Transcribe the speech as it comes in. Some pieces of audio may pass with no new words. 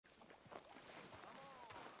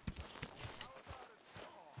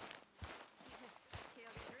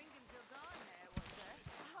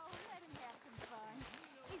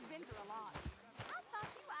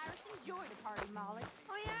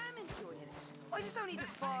I just don't need to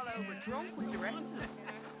fall over drunk with the rest of them.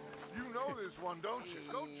 You know this one, don't you?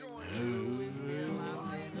 Go join.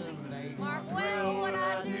 Mark, well, what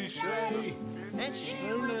I do say, and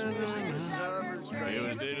she was mistress of her trade. It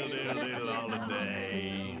was diddle, diddle, diddle all the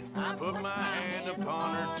day. I put my hand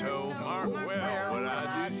upon her toe. Mark well what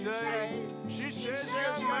I do say. She says,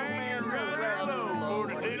 young man, you're right low for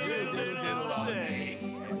the diddle, diddle, diddle, diddle all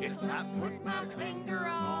day. I put my finger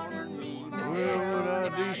on her knee. Mark Well,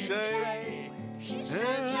 what I do say. She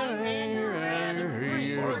says, young man, you're rather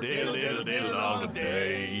free for Diddle, diddle, diddle all the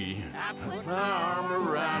day. I put My arm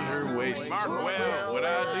around her waist. Mark well what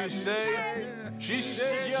I do say. She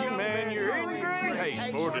says, young man, you're in great haste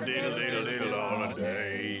for the diddle, diddle, diddle all the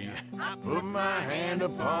day. I put my hand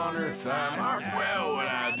upon her thigh. Mark well what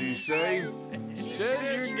I do say. She says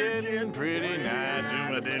you're getting pretty nigh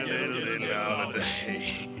to my diddle, diddle, diddle all the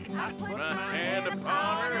day. I put my hand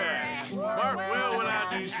upon her ass. Mark well what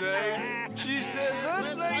I do say. She says,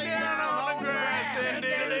 let's lay down on the grass and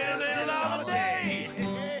diddle, diddle, diddle all the day.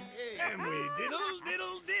 And we diddle,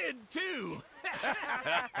 diddle, did too.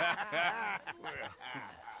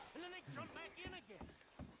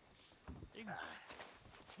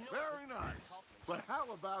 Very nice. But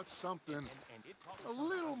how about something a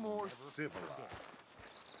little more civilized?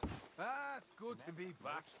 Ah, it's good to be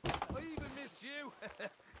back. I even missed you,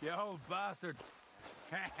 you old bastard.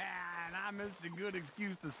 And I missed a good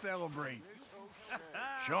excuse to celebrate.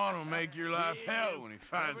 Sean will make your life hell when he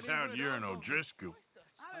finds out you're an O'Driscoll.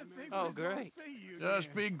 Oh, great.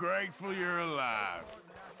 Just be grateful you're alive.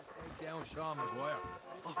 Take down Sean McGuire.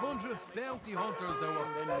 100 bounty hunters there were.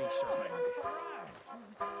 Then me,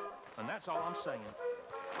 and that's all I'm saying.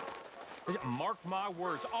 Mark my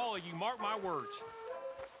words, all of you, mark my words.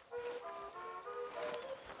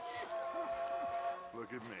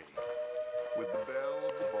 Look at me, with the belle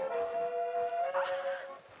of the ball.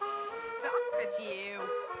 Stop it, you.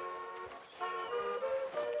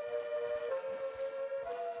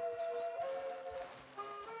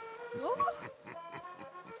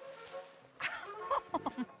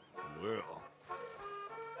 Well,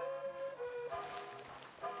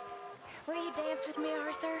 Will you dance with me,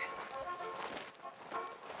 Arthur?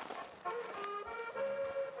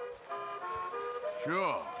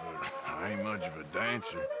 Sure, but I ain't much of a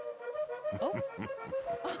dancer.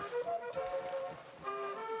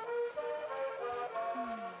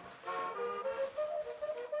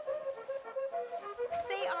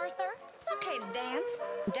 See, Arthur, it's okay to dance.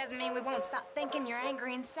 Doesn't mean we won't stop thinking you're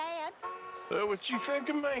angry and sad. What you think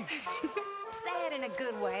of me? Sad in a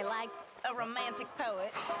good way, like a romantic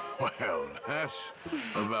poet. Well, that's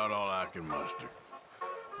about all I can muster.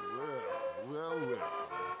 well.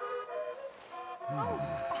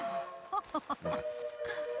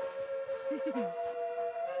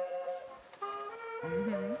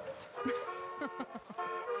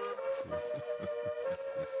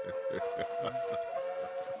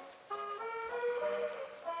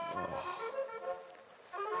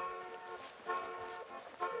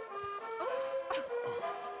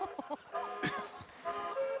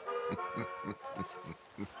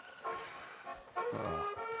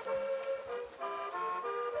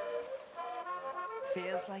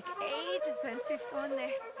 Feels like ages since we've done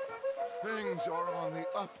this. Things are on the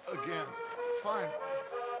up again, finally.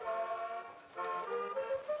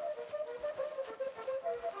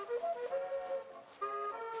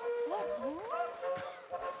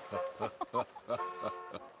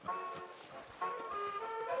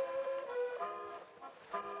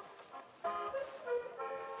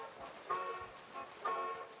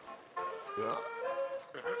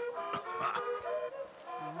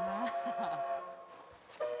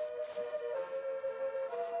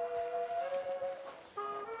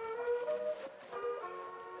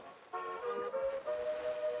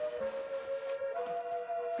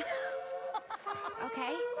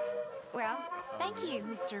 Okay. Well, thank you,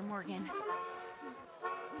 Mr. Morgan.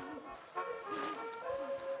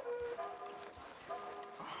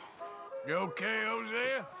 You okay,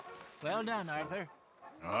 Hosea? Well done, Arthur.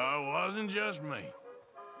 It wasn't just me.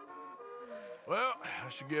 Well, I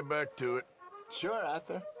should get back to it. Sure,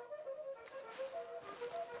 Arthur.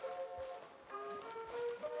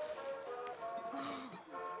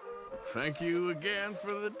 Thank you again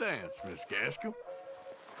for the dance, Miss Gaskell.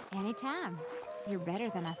 Anytime. You're better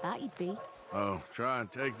than I thought you'd be. Oh, try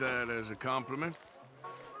and take that as a compliment.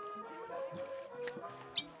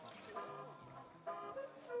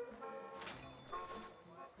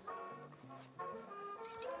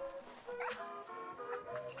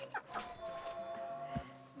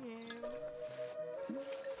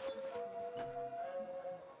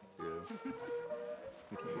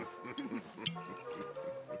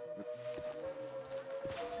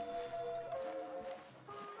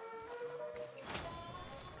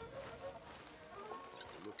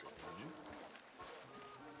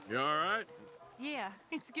 You all right? Yeah,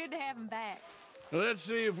 it's good to have him back. Let's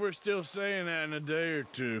see if we're still saying that in a day or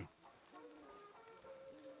two.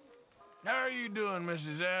 How are you doing,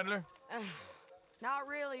 Mrs. Adler? Not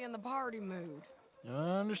really in the party mood.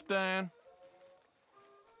 I understand.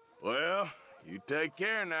 Well, you take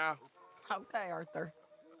care now. Okay, Arthur.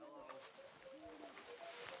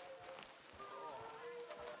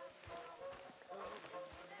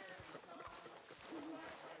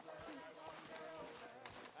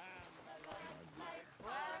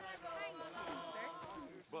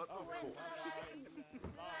 But of course.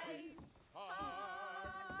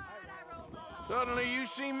 Suddenly you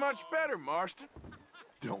seem much better, Marston.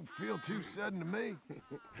 Don't feel too sudden to me.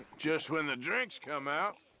 Just when the drinks come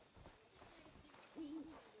out.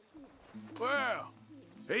 Well,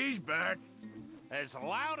 he's back. As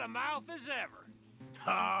loud a mouth as ever.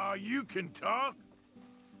 Ah, you can talk.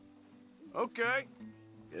 Okay.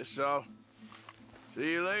 Guess I'll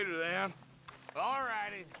see you later, then. All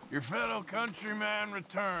righty. Your fellow countryman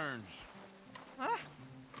returns.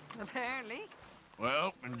 Apparently.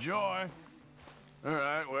 Well, enjoy. All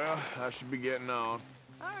right, well, I should be getting on.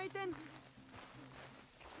 All right, then.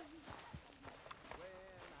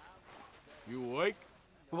 You awake?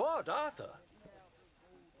 What, Arthur?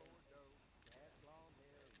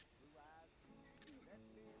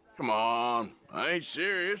 Come on, I ain't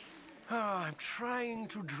serious. I'm trying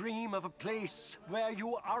to dream of a place where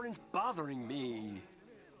you aren't bothering me.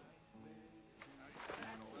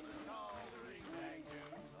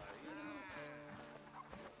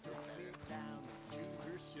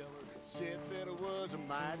 Said that it was a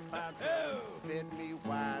mighty fine fed me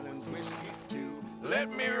wine and whiskey too.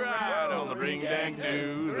 Let me ride on the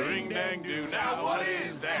ring-dang-doo, the ring-dang-doo. Now what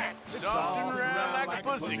is that? Something round like a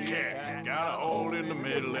pussycat. Got a hole in the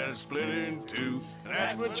middle and it's split in two. And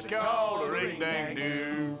that's what you call a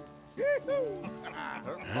ring-dang-doo.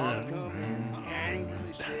 Her father come in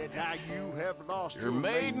angrily said, now you have lost Your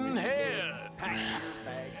maidenhead. Pack your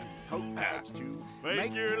bag and coat bags too.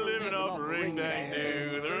 Make your living off a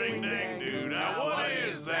ring-dang-doo, the ring-dang-doo. Now what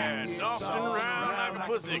is that? Soft and round like a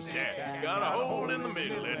pussycat. Got a hole in the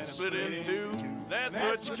middle and it's split in two. That's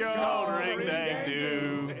what you call a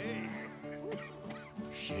ring-dang-doo.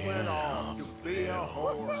 She went off to be a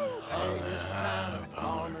whore, hanging a sign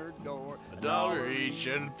upon her door. $1 each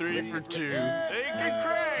and 3 for 2. Take a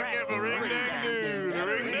crack at the ring-dang-doo, the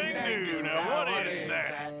ring-dang-doo. Now what is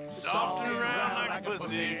that? Soft and round like a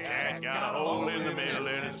pussycat. Got a hole in the middle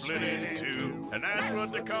and it's split in two. And that's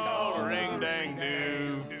what they call a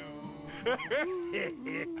ring-dang-doo.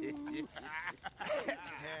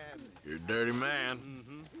 You're a dirty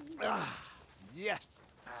man. Yes.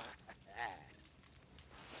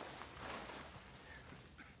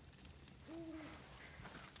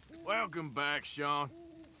 Welcome back, Sean.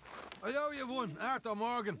 I owe you one, Arthur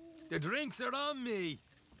Morgan. The drinks are on me.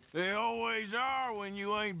 They always are when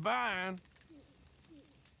you ain't buying.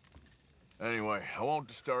 Anyway, I won't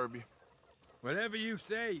disturb you. Whatever you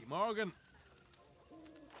say, Morgan.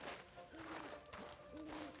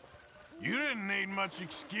 You didn't need much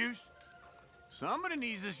excuse. Somebody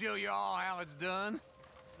needs to show you all how it's done.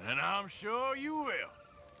 And I'm sure you will.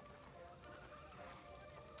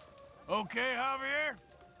 Okay, Javier?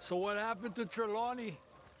 So what happened to Trelawney?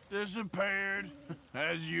 Disappeared,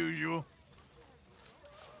 as usual.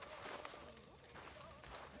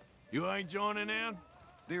 You ain't joining in?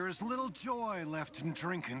 There is little joy left in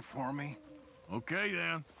drinking for me. Okay,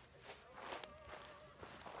 then.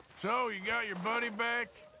 So, you got your buddy back?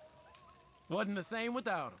 Wasn't the same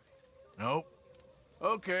without him. Nope.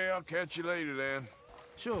 Okay, I'll catch you later, then.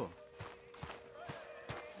 Sure.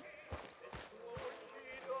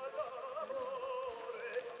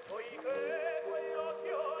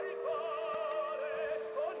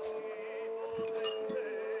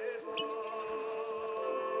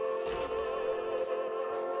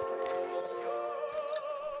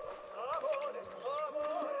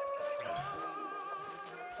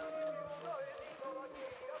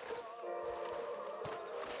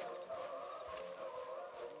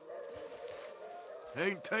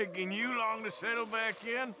 Ain't taking you long to settle back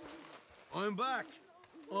in? I'm back.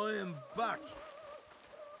 I am back.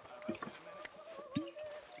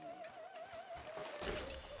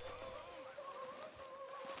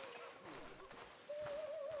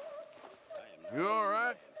 You all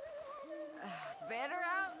right? Better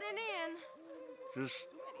out than in. Just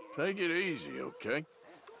take it easy, okay?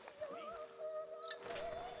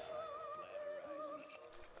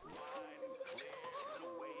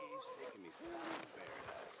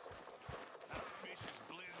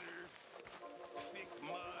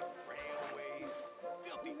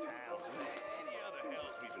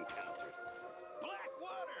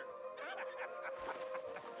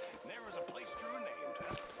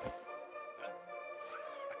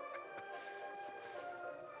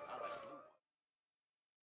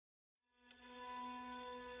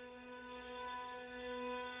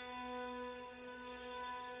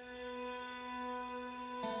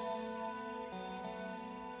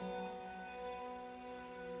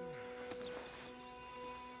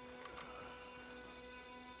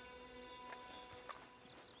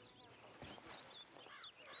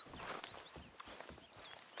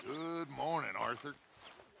 Arthur.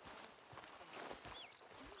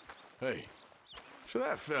 Hey, so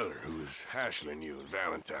that feller who was hassling you and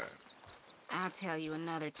Valentine. I'll tell you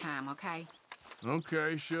another time, okay?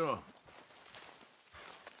 Okay, sure.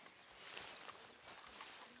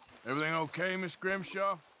 Everything okay, Miss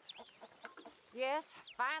Grimshaw? Yes,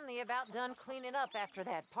 finally about done cleaning up after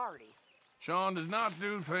that party. Sean does not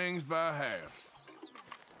do things by halves.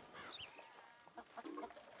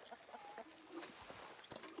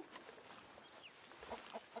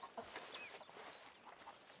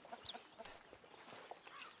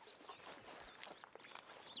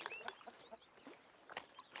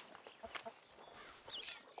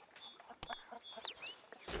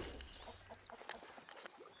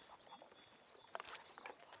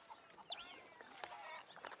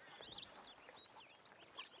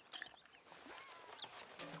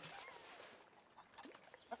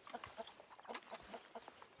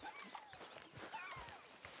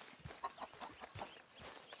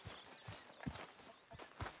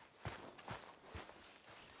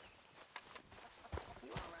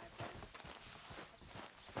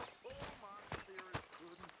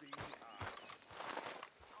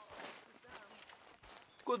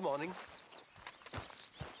 Good morning.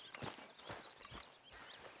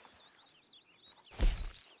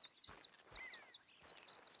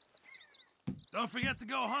 Don't forget to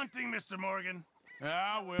go hunting, Mr. Morgan.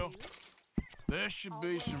 Yeah, I will. There should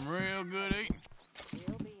be some real good eating.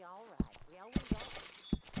 We'll be all right. We always are.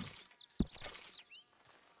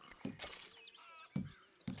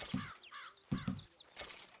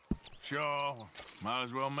 Sure, might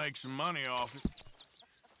as well make some money off it.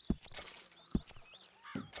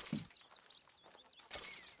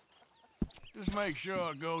 Just make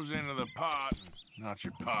sure it goes into the pot, and not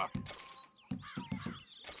your pocket.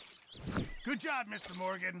 Good job, Mr.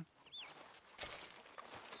 Morgan.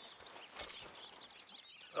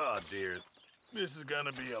 Oh, dear. This is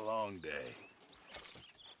gonna be a long day.